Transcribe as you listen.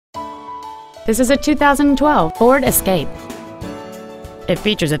This is a 2012 Ford Escape. It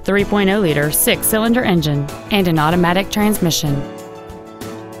features a 3.0-liter 6-cylinder engine and an automatic transmission.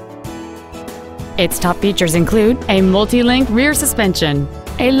 Its top features include a multi-link rear suspension,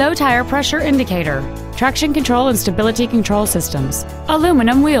 a low tire pressure indicator, traction control and stability control systems,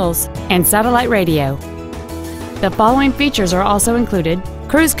 aluminum wheels, and satellite radio. The following features are also included: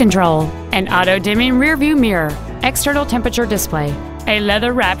 cruise control, an auto-dimming rear-view mirror, external temperature display, a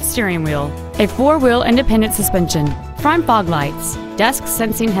leather-wrapped steering wheel, a 4-wheel independent suspension, front fog lights, dusk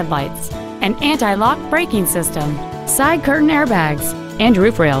sensing headlights, an anti-lock braking system, side curtain airbags, and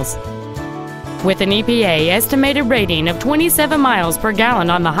roof rails. With an EPA estimated rating of 27 miles per gallon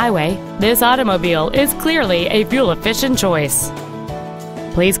on the highway, this automobile is clearly a fuel-efficient choice.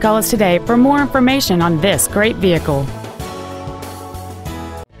 Please call us today for more information on this great vehicle.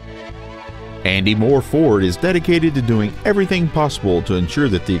 Andy Mohr Ford is dedicated to doing everything possible to ensure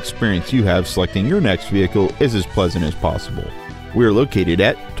that the experience you have selecting your next vehicle is as pleasant as possible. We are located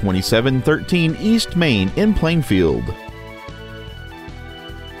at 2713 East Main in Plainfield.